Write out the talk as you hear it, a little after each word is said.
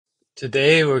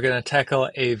Today, we're going to tackle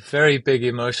a very big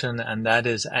emotion, and that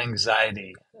is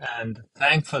anxiety. And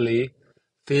thankfully,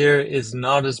 fear is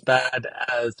not as bad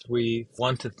as we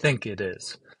want to think it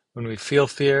is. When we feel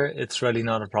fear, it's really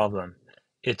not a problem.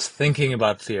 It's thinking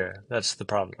about fear that's the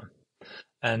problem.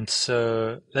 And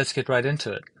so let's get right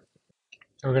into it.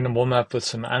 We're going to warm up with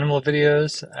some animal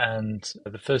videos, and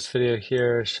the first video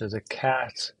here shows a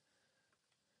cat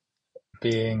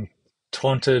being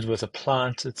taunted with a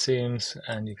plant, it seems,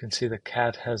 and you can see the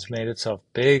cat has made itself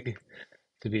big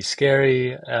to be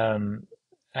scary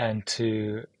and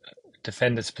to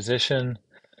defend its position.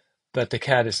 But the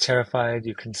cat is terrified,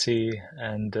 you can see,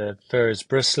 and the fur is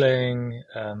bristling.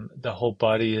 The whole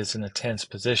body is in a tense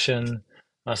position,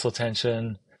 muscle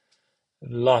tension,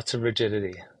 lots of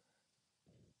rigidity.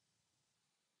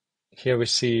 Here we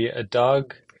see a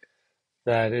dog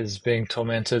that is being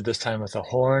tormented, this time with a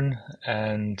horn.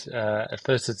 And at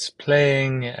first it's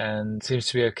playing and seems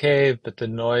to be okay, but the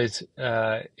noise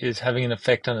is having an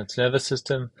effect on its nervous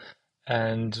system.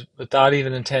 And without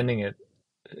even intending it,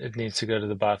 it needs to go to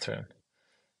the bathroom.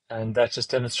 And that just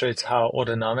demonstrates how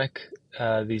autonomic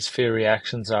these fear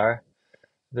reactions are.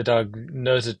 The dog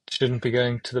knows it shouldn't be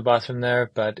going to the bathroom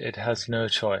there, but it has no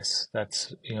choice.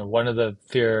 That's, one of the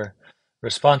fear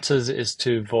responses is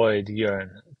to void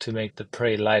urine, to make the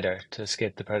prey lighter, to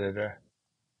escape the predator.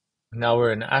 Now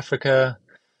we're in Africa,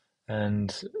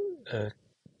 and a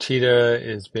cheetah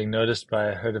is being noticed by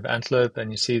a herd of antelope, and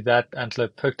you see that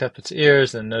antelope perked up its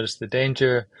ears and noticed the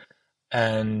danger,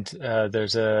 and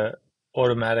there's a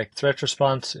automatic threat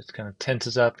response. It kind of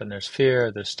tenses up, and there's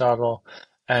fear, there's startle,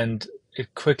 and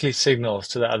it quickly signals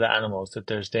to the other animals that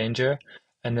there's danger,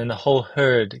 and then the whole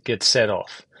herd gets set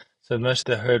off. So most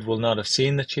of the herd will not have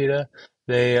seen the cheetah.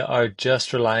 They are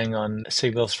just relying on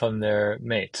signals from their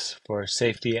mates for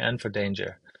safety and for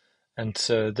danger. And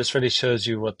so this really shows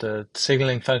you what the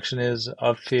signaling function is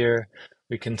of fear.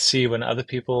 We can see when other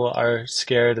people are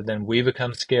scared and then we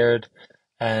become scared.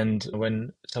 And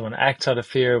when someone acts out of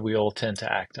fear, we all tend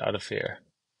to act out of fear.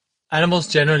 Animals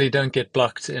generally don't get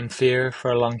blocked in fear for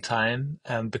a long time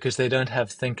because they don't have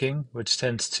thinking, which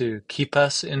tends to keep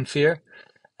us in fear.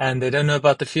 And they don't know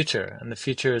about the future. And the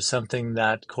future is something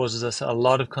that causes us a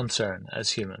lot of concern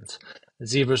as humans.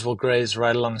 Zebras will graze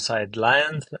right alongside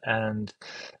lions, and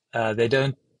they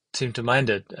don't seem to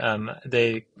mind it.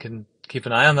 They can keep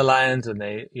an eye on the lions, and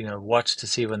they, watch to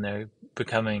see when they're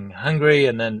becoming hungry,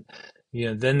 and then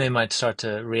they might start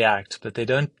to react. But they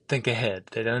don't think ahead.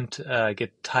 They don't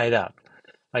get tied up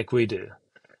like we do,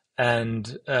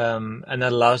 and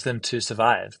that allows them to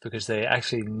survive because they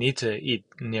actually need to eat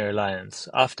near lions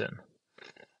often.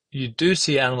 You do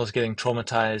see animals getting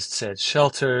traumatized, say at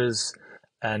shelters,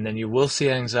 and then you will see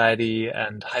anxiety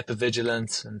and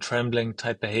hypervigilance and trembling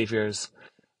type behaviors.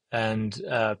 And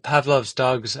Pavlov's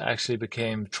dogs actually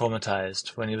became traumatized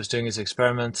when he was doing his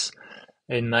experiments.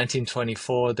 In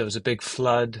 1924, there was a big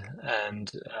flood,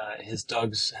 and his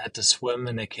dogs had to swim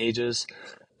in their cages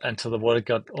until the water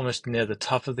got almost near the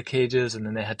top of the cages, and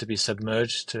then they had to be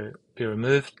submerged to be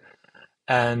removed.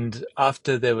 And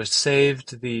after they were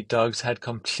saved, the dogs had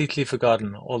completely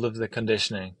forgotten all of the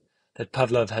conditioning that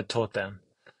Pavlov had taught them.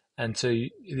 And so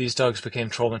these dogs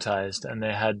became traumatized, and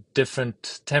they had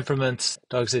different temperaments.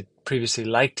 Dogs that previously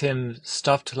liked him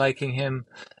stopped liking him.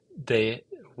 They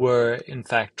were, in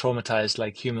fact, traumatized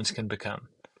like humans can become.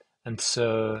 And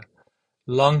so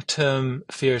long-term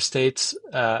fear states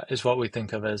is what we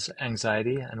think of as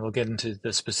anxiety, and we'll get into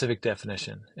the specific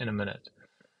definition in a minute.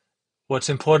 What's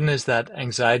important is that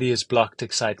anxiety is blocked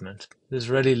excitement. There's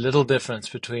really little difference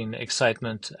between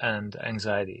excitement and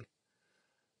anxiety.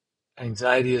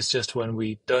 Anxiety is just when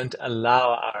we don't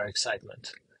allow our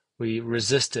excitement. We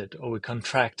resist it or we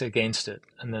contract against it,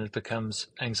 and then it becomes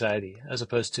anxiety, as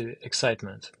opposed to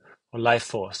excitement or life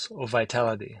force or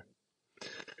vitality.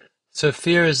 So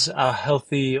fear is our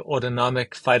healthy,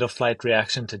 autonomic fight or flight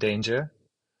reaction to danger.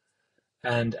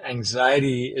 And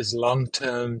anxiety is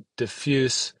long-term,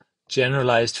 diffuse,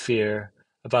 generalized fear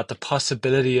about the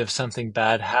possibility of something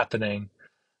bad happening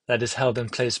that is held in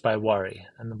place by worry.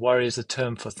 And worry is a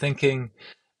term for thinking,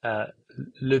 uh,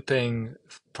 looping,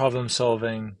 problem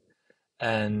solving,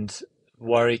 and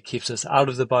worry keeps us out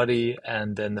of the body,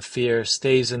 and then the fear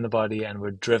stays in the body, and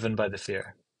we're driven by the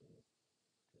fear.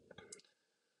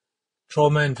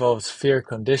 Trauma involves fear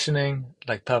conditioning,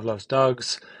 like Pavlov's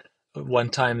dogs,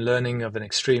 one-time learning of an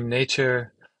extreme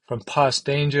nature, from past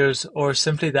dangers, or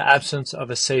simply the absence of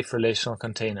a safe relational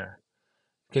container.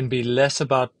 It can be less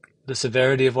about the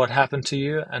severity of what happened to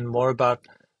you and more about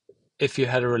if you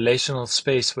had a relational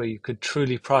space where you could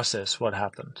truly process what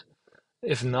happened.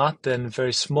 If not, then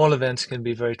very small events can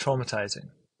be very traumatizing.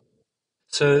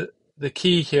 So the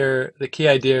key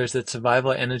idea is that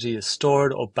survival energy is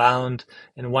stored or bound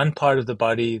in one part of the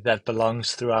body that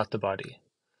belongs throughout the body.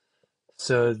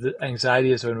 So the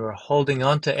anxiety is when we're holding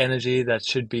on to energy that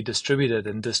should be distributed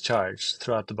and discharged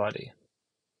throughout the body.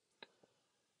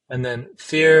 And then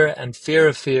fear and fear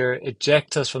of fear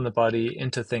eject us from the body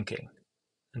into thinking.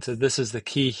 And so this is the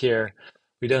key here.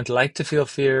 We don't like to feel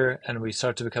fear, and we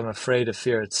start to become afraid of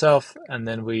fear itself, and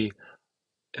then we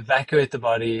evacuate the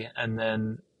body, and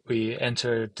then we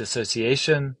enter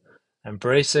dissociation and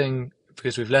bracing.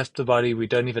 Because we've left the body, we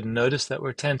don't even notice that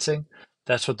we're tensing.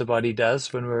 That's what the body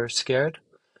does when we're scared.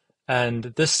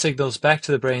 And this signals back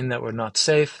to the brain that we're not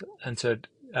safe, and so it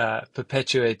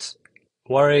perpetuates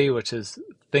worry, which is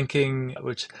thinking,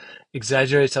 which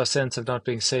exaggerates our sense of not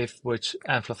being safe, which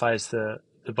amplifies the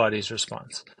body's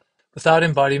response. Without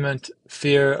embodiment,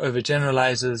 fear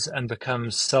overgeneralizes and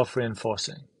becomes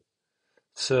self-reinforcing.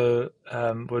 So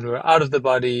when we're out of the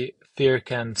body, fear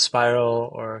can spiral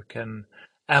or can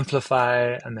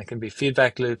amplify, and there can be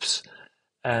feedback loops,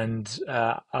 and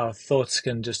our thoughts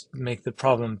can just make the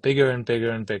problem bigger and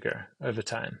bigger and bigger over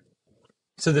time.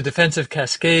 So the defensive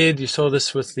cascade, you saw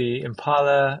this with the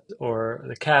impala or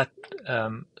the cat.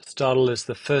 Startle is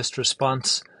the first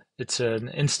response. It's an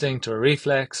instinct or a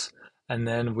reflex. And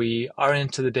then we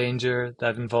orient to the danger.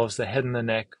 That involves the head and the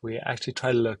neck. We actually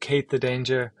try to locate the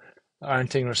danger, the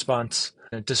orienting response.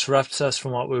 It disrupts us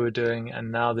from what we were doing,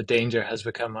 and now the danger has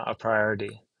become our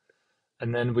priority.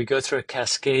 And then we go through a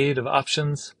cascade of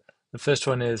options. The first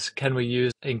one is, can we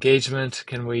use engagement?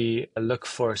 Can we look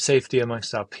for safety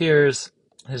amongst our peers?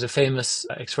 There's a famous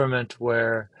experiment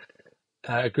where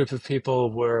a group of people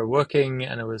were working,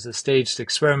 and it was a staged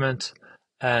experiment,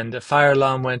 and a fire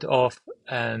alarm went off,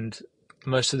 and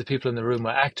most of the people in the room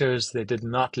were actors. They did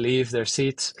not leave their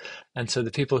seats. And so the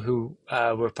people who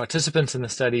were participants in the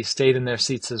study stayed in their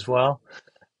seats as well.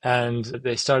 And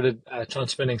they started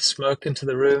transmitting smoke into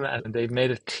the room, and they made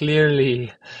it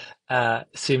clearly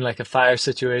seem like a fire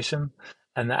situation.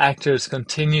 And the actors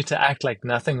continued to act like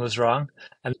nothing was wrong.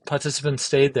 And participants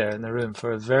stayed there in the room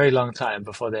for a very long time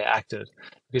before they acted,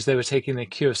 because they were taking the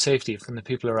cue of safety from the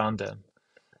people around them.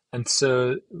 And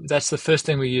so that's the first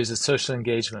thing we use is social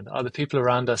engagement. Are the people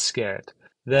around us scared?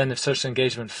 Then if social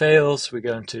engagement fails, we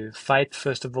go into fight,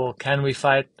 first of all. Can we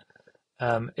fight?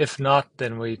 If not,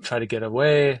 then we try to get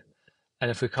away. And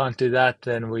if we can't do that,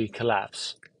 then we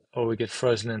collapse or we get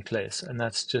frozen in place. And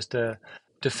that's just a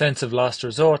defensive last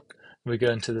resort. We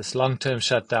go into this long-term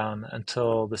shutdown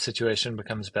until the situation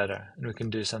becomes better and we can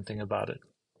do something about it.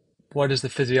 What is the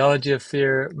physiology of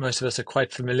fear? Most of us are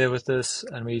quite familiar with this,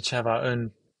 and we each have our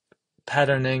own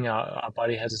patterning. Our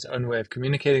body has its own way of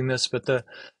communicating this, but the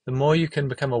more you can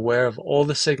become aware of all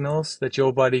the signals that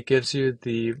your body gives you,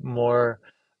 the more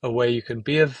aware you can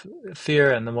be of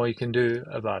fear and the more you can do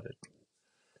about it.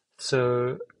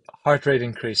 So heart rate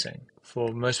increasing. For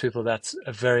most people, that's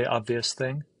a very obvious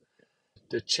thing.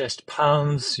 The chest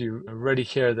pounds, you already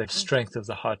hear the strength of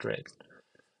the heart rate.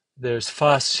 There's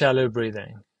fast, shallow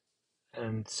breathing.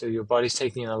 And so your body's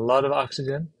taking in a lot of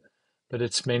oxygen, but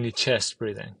it's mainly chest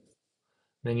breathing.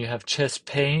 Then you have chest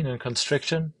pain and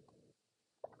constriction.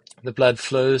 The blood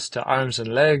flows to arms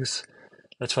and legs.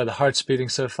 That's why the heart's beating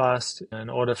so fast in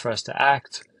order for us to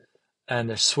act. And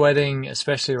there's sweating,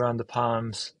 especially around the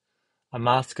palms. Our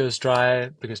mouth goes dry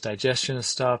because digestion is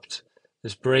stopped.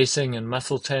 There's bracing and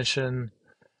muscle tension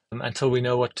until we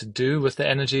know what to do with the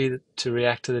energy to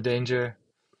react to the danger.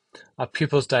 Our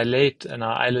pupils dilate and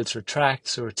our eyelids retract,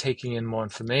 so we're taking in more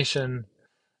information.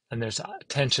 And there's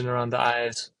tension around the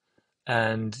eyes.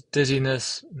 And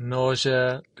dizziness,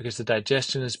 nausea, because the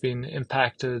digestion has been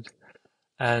impacted,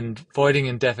 and voiding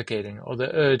and defecating, or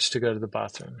the urge to go to the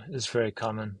bathroom, is very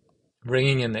common.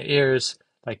 Ringing in the ears,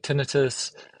 like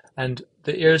tinnitus, and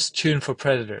the ears tune for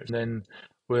predators. Then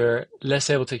we're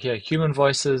less able to hear human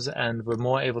voices, and we're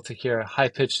more able to hear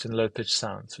high-pitched and low-pitched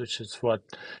sounds, which is what,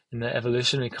 in the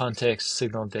evolutionary context,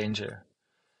 signal danger.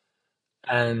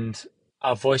 And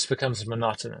our voice becomes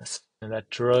monotonous, and that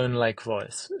drone-like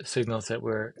voice signals that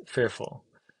we're fearful.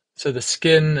 So the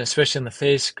skin, especially on the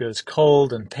face, goes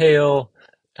cold and pale,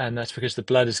 and that's because the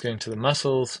blood is going to the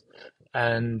muscles,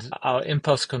 and our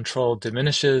impulse control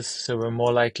diminishes, so we're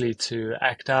more likely to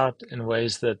act out in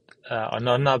ways that are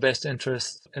not in our best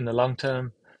interest in the long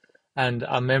term, and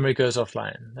our memory goes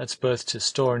offline. That's both to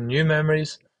store new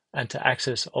memories and to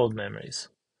access old memories.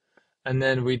 And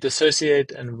then we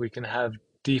dissociate and we can have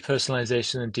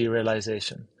depersonalization and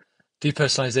derealization.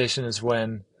 Depersonalization is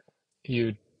when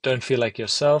you don't feel like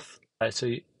yourself, right? So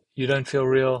you don't feel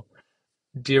real.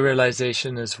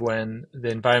 Derealization is when the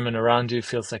environment around you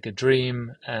feels like a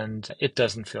dream and it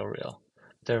doesn't feel real.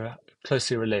 There are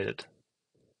closely related.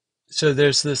 So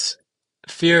there's this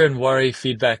fear and worry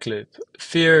feedback loop.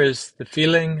 Fear is the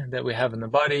feeling that we have in the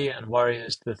body, and worry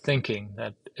is the thinking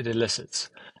that it elicits.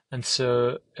 And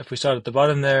so if we start at the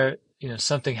bottom there,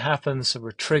 something happens, so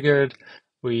we're triggered,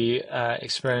 we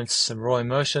experience some raw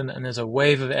emotion, and there's a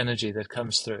wave of energy that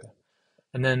comes through.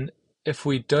 And then if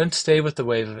we don't stay with the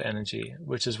wave of energy,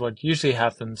 which is what usually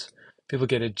happens, people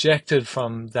get ejected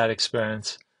from that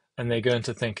experience and they go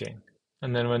into thinking.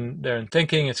 And then when they're in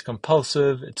thinking, it's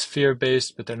compulsive, it's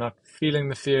fear-based, but they're not feeling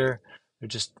the fear. They're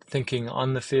just thinking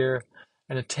on the fear.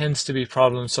 And it tends to be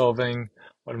problem solving.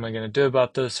 What am I going to do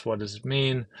about this? What does it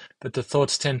mean? But the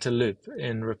thoughts tend to loop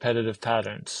in repetitive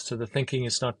patterns. So the thinking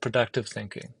is not productive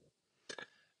thinking.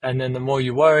 And then the more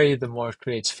you worry, the more it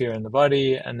creates fear in the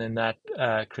body, and then that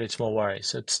creates more worry.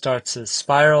 So it starts a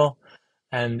spiral,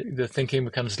 and the thinking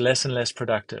becomes less and less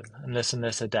productive and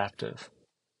less adaptive.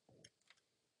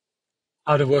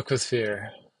 How to work with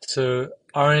fear. So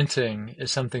orienting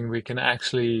is something we can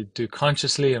actually do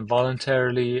consciously and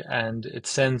voluntarily, and it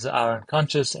sends our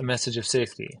unconscious a message of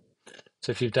safety.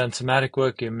 So if you've done somatic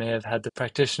work, you may have had the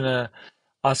practitioner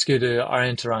ask you to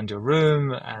orient around your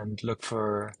room and look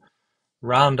for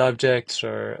round objects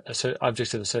or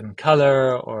objects of a certain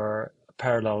color or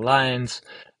parallel lines,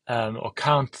 or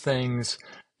count things.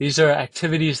 These are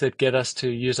activities that get us to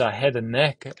use our head and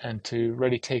neck and to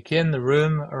really take in the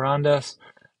room around us.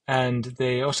 And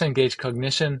they also engage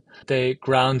cognition. They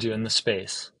ground you in the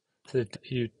space so that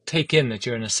you take in that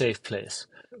you're in a safe place.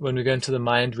 When we go into the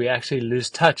mind, we actually lose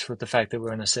touch with the fact that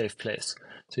we're in a safe place.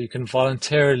 So you can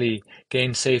voluntarily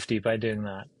gain safety by doing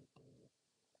that.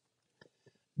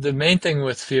 The main thing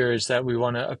with fear is that we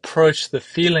want to approach the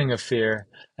feeling of fear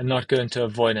and not go into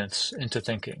avoidance, into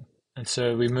thinking. And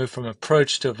so we move from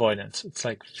approach to avoidance. It's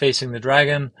like facing the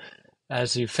dragon.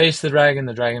 As you face the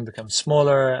dragon becomes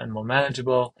smaller and more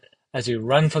manageable. As you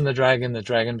run from the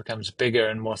dragon becomes bigger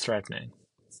and more threatening.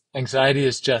 Anxiety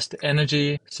is just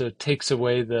energy, so it takes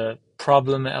away the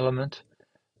problem element.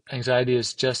 Anxiety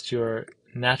is just your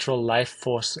natural life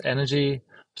force energy,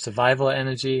 survival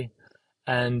energy,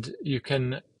 and you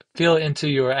can feel into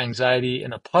your anxiety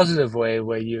in a positive way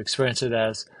where you experience it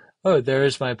as, oh, there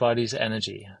is my body's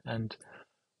energy. And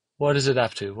what is it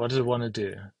up to? What does it want to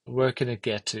do? Where can it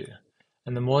get to?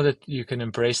 And the more that you can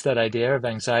embrace that idea of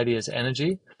anxiety as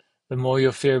energy, the more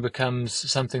your fear becomes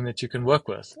something that you can work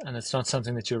with, and it's not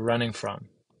something that you're running from.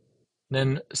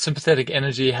 And then sympathetic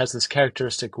energy has this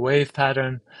characteristic wave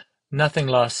pattern. Nothing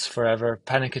lasts forever.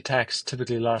 Panic attacks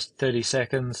typically last 30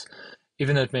 seconds.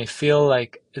 Even though it may feel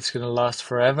like it's going to last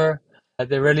forever,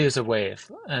 there really is a wave.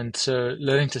 And so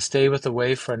learning to stay with the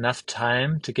wave for enough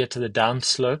time to get to the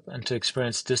downslope and to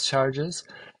experience discharges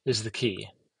is the key.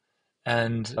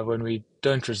 And when we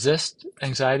don't resist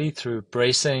anxiety through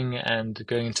bracing and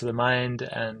going into the mind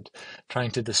and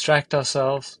trying to distract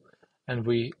ourselves, and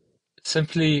we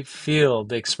simply feel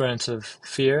the experience of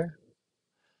fear,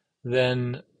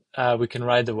 then we can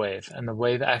ride the wave, and the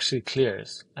wave actually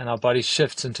clears, and our body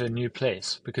shifts into a new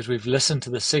place because we've listened to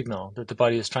the signal that the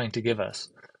body is trying to give us,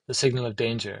 the signal of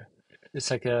danger. It's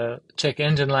like a check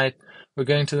engine light. We're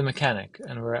going to the mechanic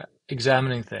and we're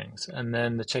examining things, and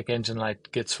then the check engine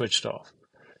light gets switched off.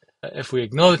 If we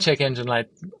ignore the check engine light,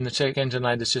 the check engine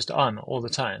light is just on all the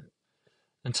time.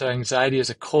 And so anxiety is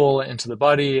a call into the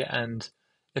body, and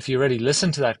if you already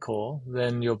listen to that call,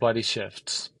 then your body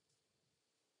shifts.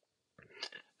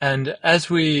 And as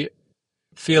we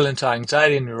feel into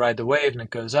anxiety and we ride the wave and it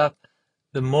goes up,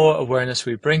 the more awareness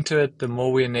we bring to it, the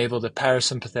more we enable the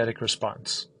parasympathetic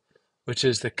response, which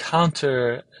is the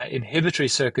counter inhibitory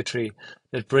circuitry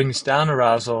that brings down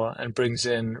arousal and brings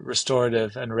in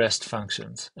restorative and rest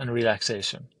functions and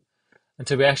relaxation. And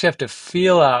so we actually have to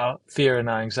feel our fear and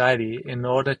our anxiety in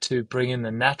order to bring in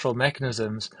the natural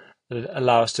mechanisms that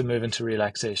allow us to move into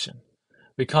relaxation.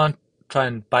 We can't try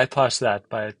and bypass that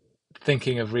by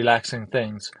thinking of relaxing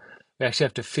things. We actually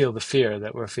have to feel the fear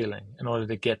that we're feeling in order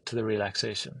to get to the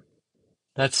relaxation.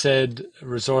 That said,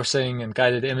 resourcing and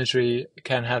guided imagery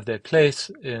can have their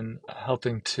place in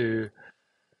helping to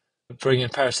bring in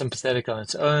parasympathetic on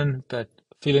its own, but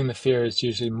feeling the fear is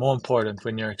usually more important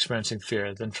when you're experiencing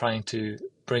fear than trying to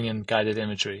bring in guided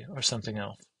imagery or something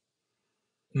else.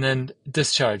 And then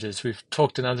discharges. We've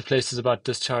talked in other places about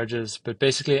discharges, but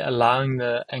basically allowing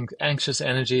the anxious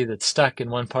energy that's stuck in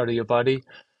one part of your body,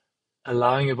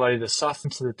 allowing your body to soften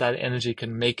so that that energy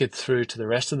can make it through to the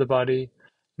rest of the body.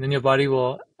 And then your body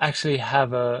will actually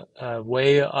have a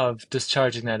way of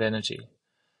discharging that energy.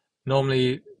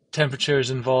 Normally, temperature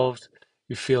is involved.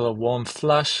 You feel a warm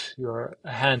flush. Your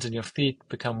hands and your feet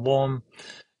become warm.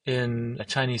 In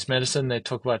Chinese medicine, they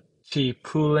talk about qi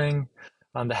pooling,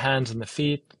 on the hands and the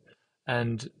feet.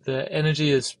 And the energy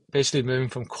is basically moving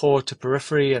from core to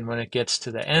periphery. And when it gets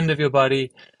to the end of your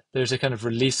body, there's a kind of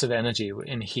release of energy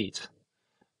in heat.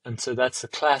 And so that's the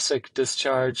classic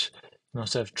discharge. You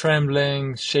also have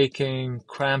trembling, shaking,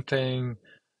 cramping,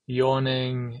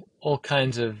 yawning, all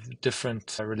kinds of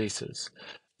different releases.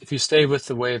 If you stay with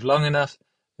the wave long enough,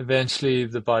 eventually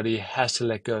the body has to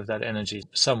let go of that energy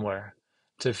somewhere.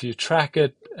 So if you track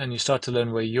it and you start to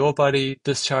learn where your body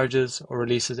discharges or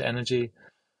releases energy,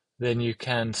 then you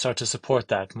can start to support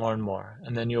that more and more.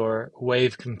 And then your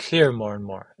wave can clear more and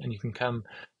more. And you can come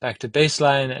back to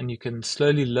baseline and you can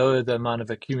slowly lower the amount of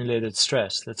accumulated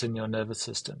stress that's in your nervous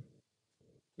system.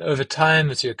 Over time,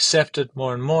 as you accept it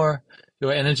more and more,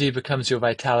 your energy becomes your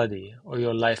vitality or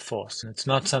your life force. And it's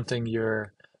not something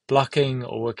you're blocking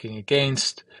or working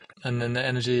against. And then the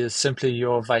energy is simply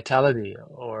your vitality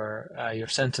or your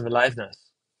sense of aliveness.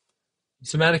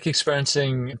 Somatic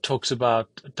experiencing talks about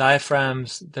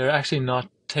diaphragms. They're actually not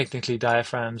technically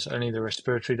diaphragms, only the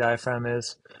respiratory diaphragm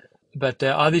is. But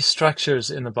there are these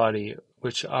structures in the body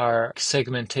which are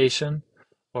segmentation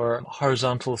or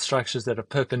horizontal structures that are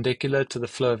perpendicular to the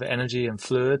flow of energy and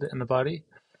fluid in the body.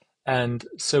 And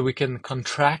so we can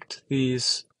contract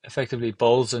these effectively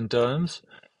bowls and domes,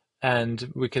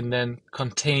 and we can then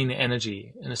contain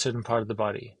energy in a certain part of the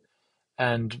body.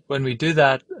 And when we do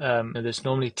that, there's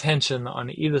normally tension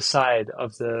on either side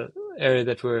of the area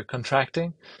that we're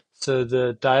contracting. So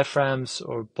the diaphragms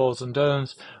or balls and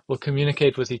domes will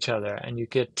communicate with each other, and you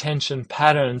get tension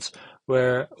patterns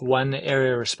where one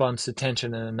area responds to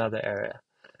tension in another area.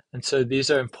 And so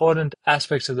these are important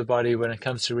aspects of the body when it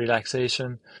comes to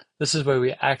relaxation. This is where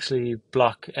we actually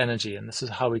block energy, and this is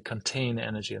how we contain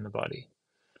energy in the body.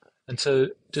 And so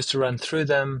just to run through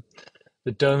them,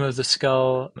 the dome of the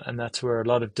skull, and that's where a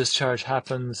lot of discharge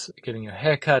happens. Getting your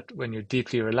hair cut when you're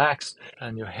deeply relaxed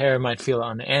and your hair might feel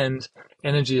on end,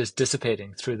 energy is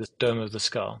dissipating through the dome of the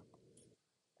skull.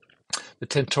 The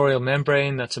tentorial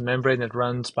membrane, that's a membrane that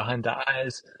runs behind the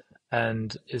eyes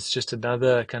and is just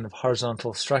another kind of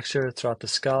horizontal structure throughout the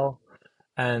skull.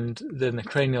 And then the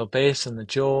cranial base and the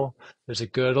jaw, there's a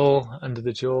girdle under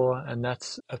the jaw, and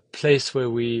that's a place where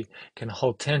we can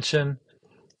hold tension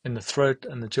in the throat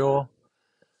and the jaw.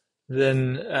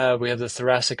 Then we have the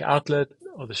thoracic outlet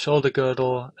or the shoulder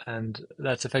girdle, and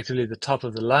that's effectively the top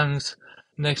of the lungs.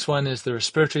 Next one is the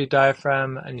respiratory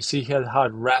diaphragm, and you see here how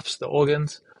it wraps the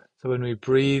organs. So when we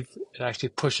breathe, it actually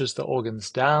pushes the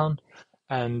organs down,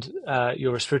 and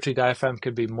your respiratory diaphragm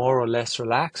could be more or less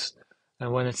relaxed.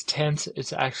 And when it's tense,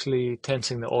 it's actually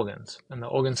tensing the organs, and the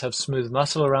organs have smooth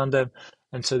muscle around them,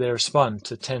 and so they respond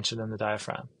to tension in the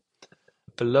diaphragm.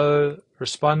 Below,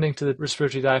 responding to the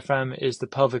respiratory diaphragm, is the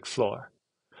pelvic floor.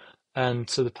 And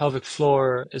so the pelvic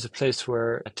floor is a place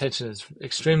where tension is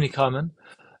extremely common.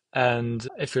 And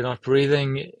if you're not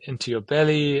breathing into your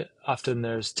belly, often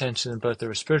there's tension in both the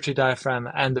respiratory diaphragm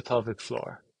and the pelvic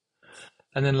floor.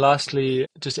 And then lastly,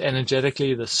 just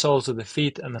energetically, the soles of the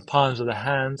feet and the palms of the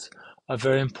hands are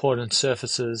very important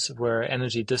surfaces where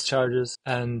energy discharges,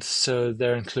 and so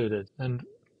they're included. And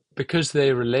because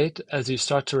they relate, as you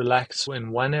start to relax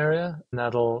in one area,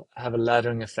 that'll have a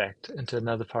laddering effect into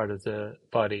another part of the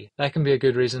body. That can be a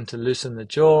good reason to loosen the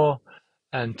jaw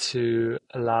and to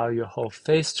allow your whole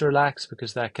face to relax,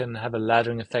 because that can have a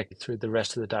laddering effect through the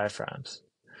rest of the diaphragms,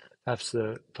 perhaps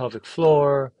the pelvic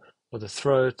floor or the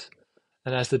throat.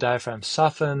 And as the diaphragms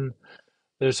soften,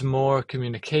 there's more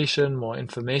communication, more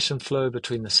information flow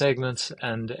between the segments,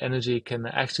 and energy can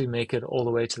actually make it all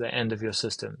the way to the end of your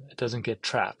system. It doesn't get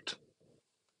trapped.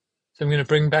 So I'm going to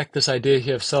bring back this idea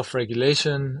here of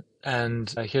self-regulation, and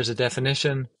here's a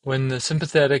definition. When the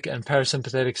sympathetic and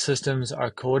parasympathetic systems are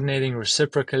coordinating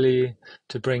reciprocally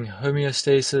to bring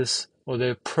homeostasis or the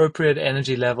appropriate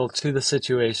energy level to the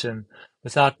situation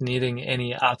without needing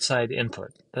any outside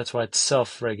input. That's why it's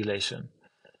self-regulation.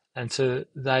 And so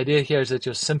the idea here is that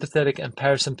your sympathetic and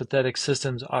parasympathetic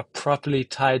systems are properly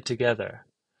tied together.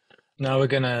 Now we're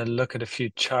going to look at a few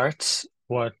charts,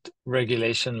 what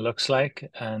regulation looks like,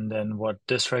 and then what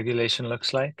dysregulation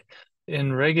looks like.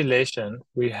 In regulation,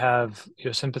 we have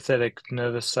your sympathetic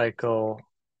nervous cycle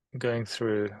going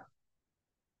through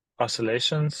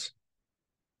oscillations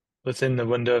within the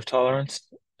window of tolerance,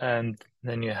 and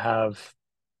then you have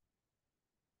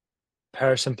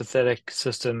parasympathetic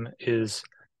system is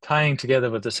tying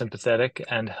together with the sympathetic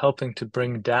and helping to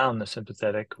bring down the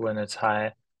sympathetic when it's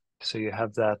high. So you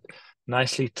have that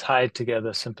nicely tied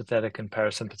together sympathetic and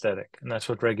parasympathetic, and that's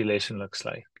what regulation looks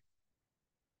like.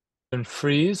 In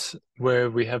freeze, where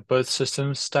we have both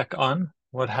systems stuck on,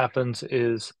 what happens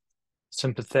is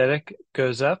sympathetic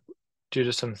goes up due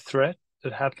to some threat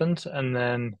that happens, and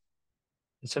then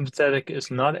The sympathetic is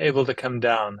not able to come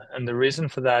down. And the reason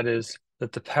for that is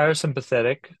that the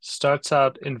parasympathetic starts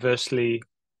out inversely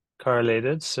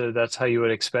correlated, so that's how you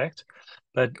would expect.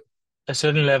 But a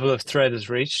certain level of threat is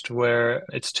reached where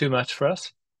it's too much for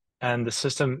us, and the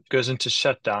system goes into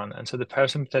shutdown. And so the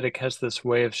parasympathetic has this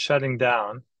way of shutting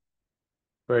down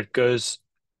where it goes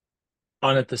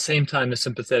on at the same time as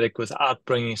sympathetic without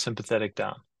bringing sympathetic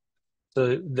down.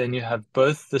 So then you have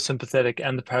both the sympathetic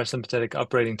and the parasympathetic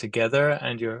operating together,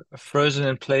 and you're frozen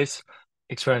in place,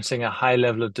 experiencing a high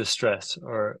level of distress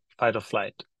or fight or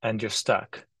flight, and you're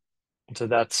stuck. And so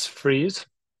that's freeze.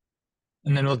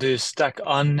 And then we'll do stuck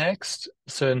on next.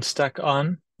 So in stuck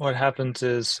on, what happens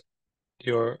is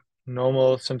your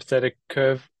normal sympathetic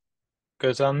curve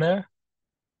goes on there,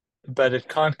 but it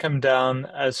can't come down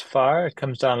as far. It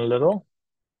comes down a little,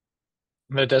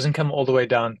 but it doesn't come all the way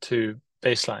down to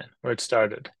baseline where it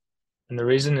started. And the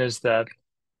reason is that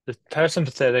the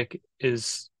parasympathetic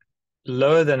is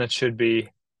lower than it should be,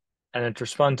 and it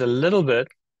responds a little bit.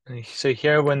 And so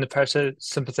here, when the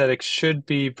parasympathetic should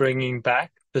be bringing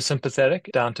back the sympathetic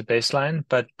down to baseline,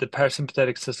 but the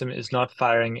parasympathetic system is not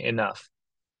firing enough.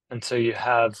 And so you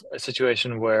have a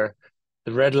situation where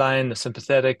the red line, the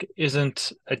sympathetic,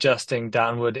 isn't adjusting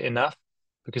downward enough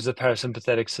because the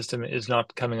parasympathetic system is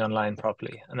not coming online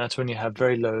properly. And that's when you have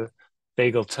very low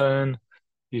vagal tone.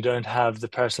 You don't have the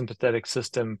parasympathetic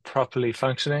system properly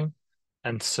functioning.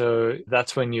 And so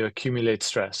that's when you accumulate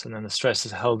stress, and then the stress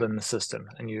is held in the system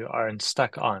and you are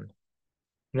stuck on.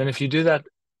 And then if you do that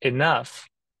enough,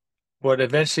 what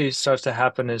eventually starts to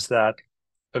happen is that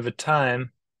over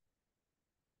time,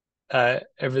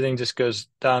 everything just goes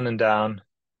down and down.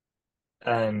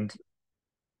 And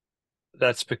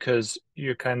that's because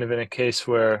you're kind of in a case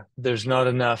where there's not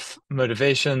enough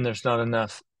motivation, there's not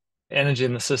enough energy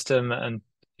in the system, and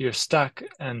you're stuck.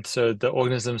 And so the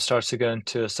organism starts to go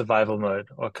into a survival mode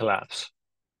or collapse.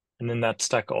 And then that's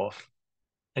stuck off.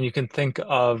 And you can think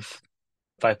of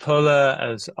bipolar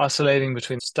as oscillating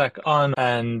between stuck on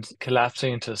and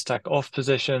collapsing into a stuck off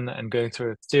position and going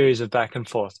through a series of back and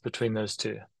forth between those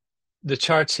two. The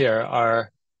charts here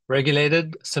are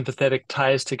regulated, sympathetic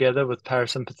ties together with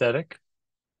parasympathetic.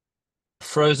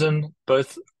 Frozen,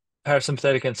 both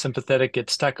parasympathetic and sympathetic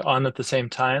get stuck on at the same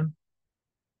time.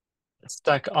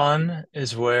 Stuck on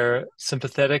is where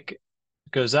sympathetic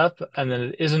goes up and then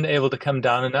it isn't able to come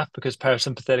down enough because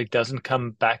parasympathetic doesn't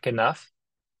come back enough.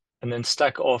 And then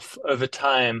stuck off over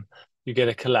time, you get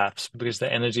a collapse because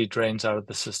the energy drains out of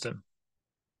the system.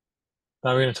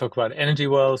 Now we're going to talk about energy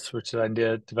wells, which is an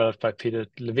idea developed by Peter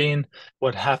Levine.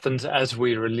 What happens as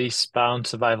we release bound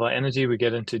survival energy, we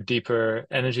get into deeper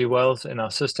energy wells in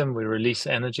our system. We release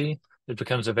energy. It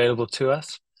becomes available to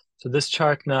us. So this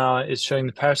chart now is showing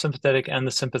the parasympathetic and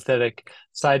the sympathetic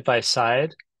side by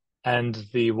side, and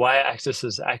the y-axis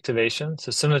is activation.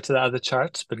 So similar to the other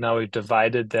charts, but now we've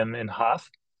divided them in half.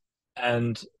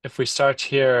 And if we start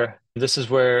here, this is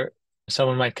where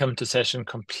someone might come to session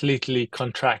completely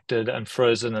contracted and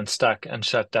frozen and stuck and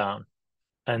shut down.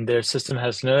 And their system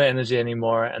has no energy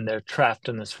anymore and they're trapped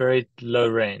in this very low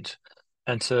range.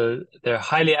 And so they're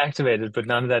highly activated, but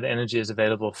none of that energy is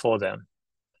available for them.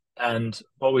 And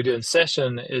what we do in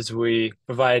session is we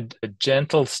provide a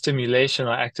gentle stimulation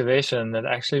or activation that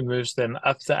actually moves them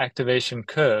up the activation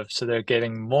curve. So they're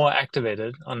getting more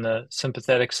activated on the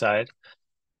sympathetic side.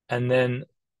 And then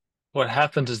what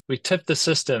happens is we tip the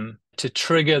system to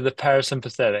trigger the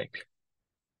parasympathetic.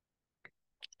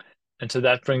 And so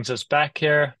that brings us back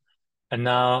here. And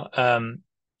now,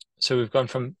 so we've gone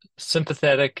from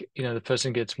sympathetic, the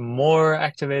person gets more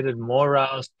activated, more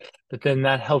aroused, but then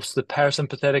that helps the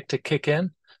parasympathetic to kick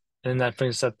in. And that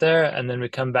brings us up there. And then we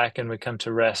come back and we come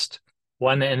to rest,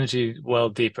 one energy well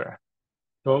deeper.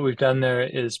 So what we've done there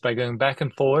is by going back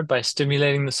and forward, by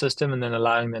stimulating the system and then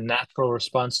allowing the natural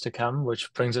response to come,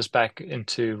 which brings us back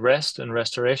into rest and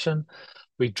restoration,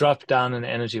 we drop down an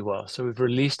energy well. So we've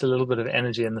released a little bit of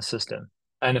energy in the system.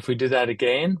 And if we do that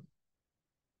again,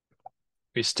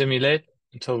 we stimulate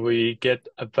until we get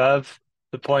above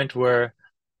the point where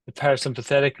the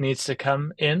parasympathetic needs to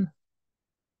come in.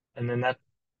 And then that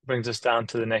brings us down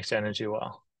to the next energy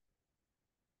well.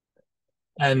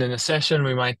 And in a session,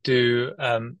 we might do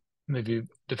maybe,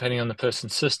 depending on the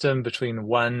person's system, between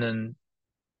 1 and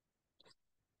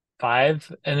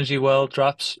 5 energy well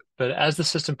drops. But as the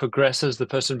system progresses, the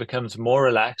person becomes more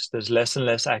relaxed. There's less and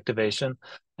less activation,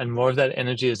 and more of that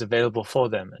energy is available for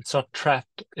them. It's not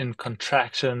trapped in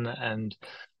contraction and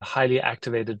highly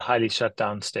activated, highly shut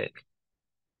down state.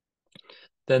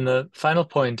 Then the final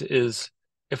point is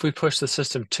if we push the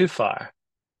system too far,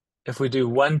 if we do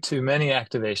one too many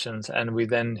activations and we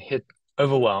then hit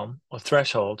overwhelm or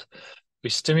threshold, we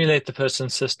stimulate the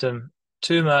person's system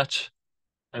too much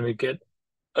and we get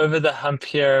over the hump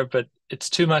here, but it's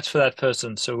too much for that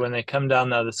person. So when they come down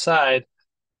the other side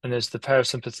and there's the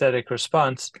parasympathetic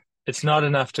response, it's not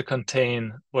enough to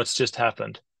contain what's just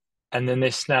happened. And then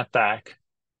they snap back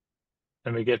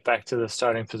and we get back to the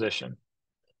starting position.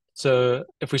 So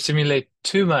if we simulate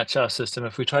too much our system,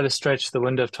 if we try to stretch the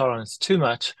window of tolerance too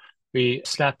much, we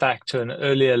snap back to an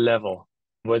earlier level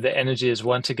where the energy is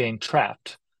once again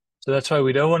trapped. So that's why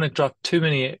we don't want to drop too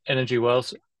many energy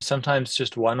wells. Sometimes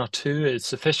just one or two is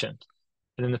sufficient.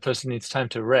 And then the person needs time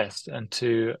to rest and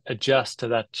to adjust to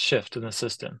that shift in the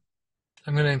system.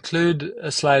 I'm going to include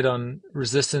a slide on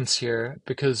resistance here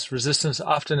because resistance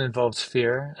often involves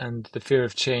fear and the fear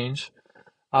of change.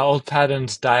 Our old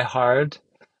patterns die hard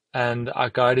and our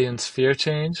guardians fear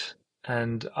change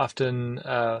and often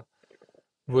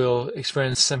will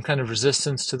experience some kind of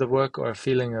resistance to the work or a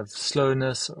feeling of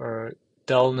slowness or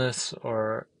dullness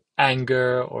or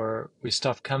anger, or we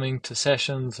stop coming to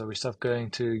sessions or we stop going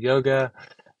to yoga.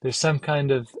 There's some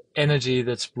kind of energy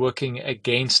that's working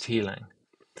against healing.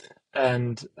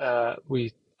 And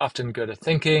we often go to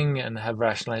thinking and have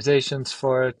rationalizations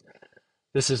for it.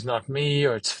 This is not me,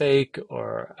 or it's fake,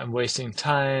 or I'm wasting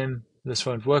time. This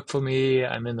won't work for me.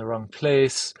 I'm in the wrong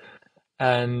place.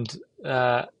 And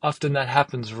often that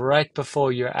happens right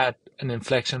before you're at an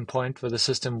inflection point where the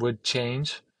system would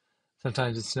change.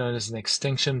 Sometimes it's known as an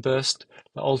extinction burst.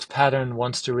 The old pattern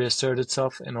wants to reassert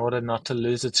itself in order not to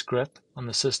lose its grip on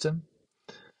the system.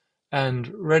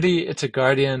 And really, it's a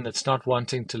guardian that's not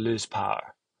wanting to lose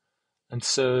power. And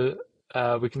so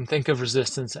we can think of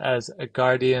resistance as a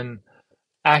guardian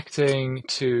acting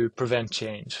to prevent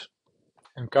change.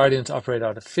 And guardians operate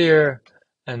out of fear,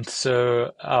 and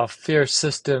so our fear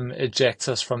system ejects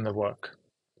us from the work.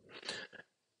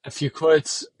 A few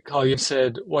quotes. Carl Jung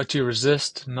said, "What you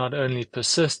resist not only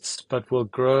persists, but will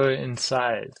grow in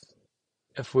size."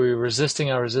 If we're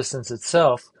resisting our resistance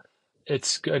itself,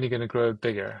 it's only going to grow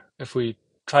bigger if we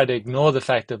try to ignore the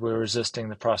fact that we're resisting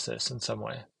the process in some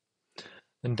way.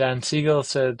 And Dan Siegel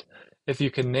said, "If you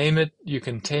can name it, you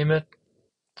can tame it."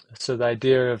 So the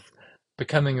idea of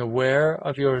becoming aware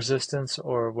of your resistance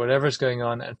or whatever's going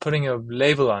on and putting a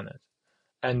label on it,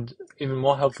 and even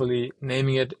more helpfully,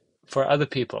 naming it for other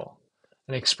people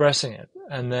and expressing it.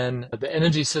 And then the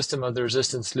energy system of the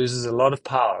resistance loses a lot of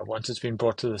power once it's been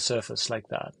brought to the surface like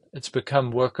that. It's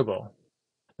become workable.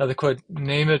 Another quote,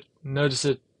 name it, notice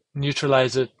it,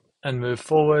 neutralize it, and move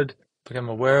forward. Become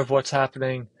aware of what's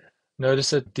happening.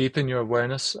 Notice it, deepen your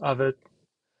awareness of it.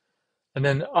 And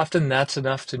then often that's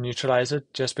enough to neutralize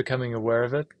it, just becoming aware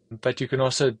of it. But you can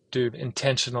also do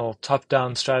intentional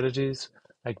top-down strategies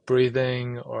like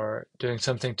breathing or doing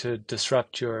something to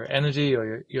disrupt your energy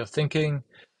or your thinking,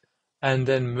 and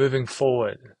then moving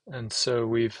forward. And so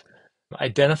we've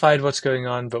identified what's going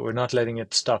on, but we're not letting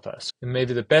it stop us. And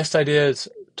maybe the best idea is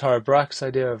Tara Brach's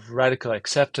idea of radical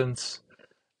acceptance.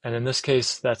 And in this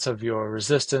case, that's of your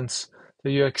resistance,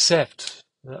 that you accept,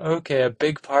 okay, a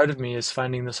big part of me is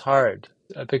finding this hard.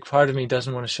 A big part of me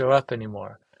doesn't want to show up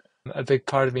anymore. A big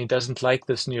part of me doesn't like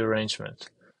this new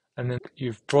arrangement. And then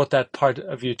you've brought that part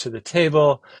of you to the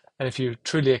table. And if you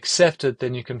truly accept it,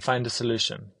 then you can find a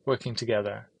solution, working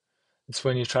together. It's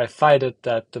when you try to fight it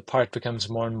that the part becomes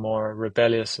more and more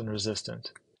rebellious and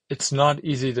resistant. It's not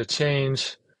easy to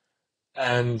change,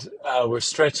 and we're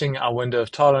stretching our window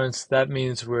of tolerance. That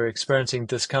means we're experiencing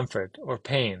discomfort or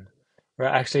pain. We're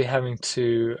actually having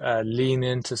to lean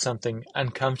into something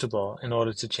uncomfortable in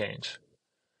order to change.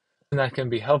 And that can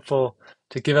be helpful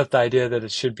to give up the idea that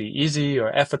it should be easy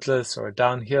or effortless or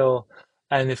downhill.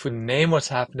 And if we name what's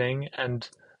happening and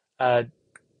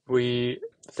we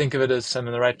think of it as I'm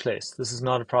in the right place, this is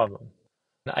not a problem.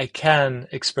 I can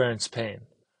experience pain.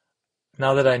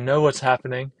 Now that I know what's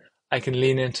happening, I can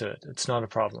lean into it. It's not a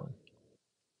problem.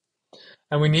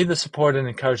 And we need the support and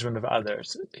encouragement of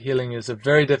others. Healing is a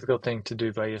very difficult thing to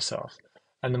do by yourself.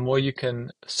 And the more you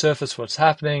can surface what's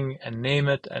happening and name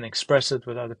it and express it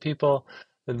with other people,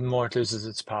 the more it loses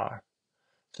its power.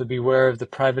 So beware of the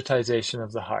privatization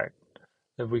of the heart,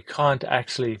 that we can't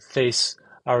actually face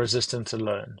our resistance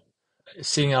alone.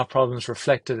 Seeing our problems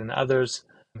reflected in others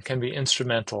can be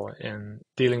instrumental in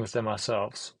dealing with them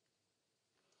ourselves.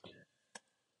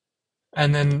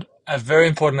 And then a very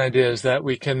important idea is that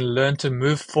we can learn to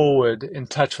move forward in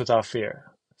touch with our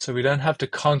fear. So we don't have to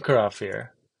conquer our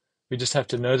fear. We just have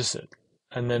to notice it.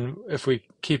 And then if we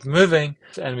keep moving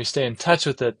and we stay in touch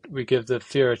with it, we give the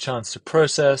fear a chance to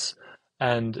process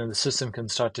and the system can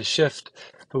start to shift.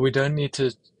 But we don't need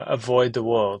to avoid the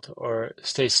world or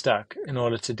stay stuck in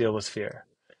order to deal with fear.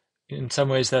 In some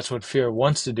ways, that's what fear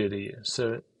wants to do to you.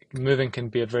 So moving can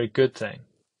be a very good thing.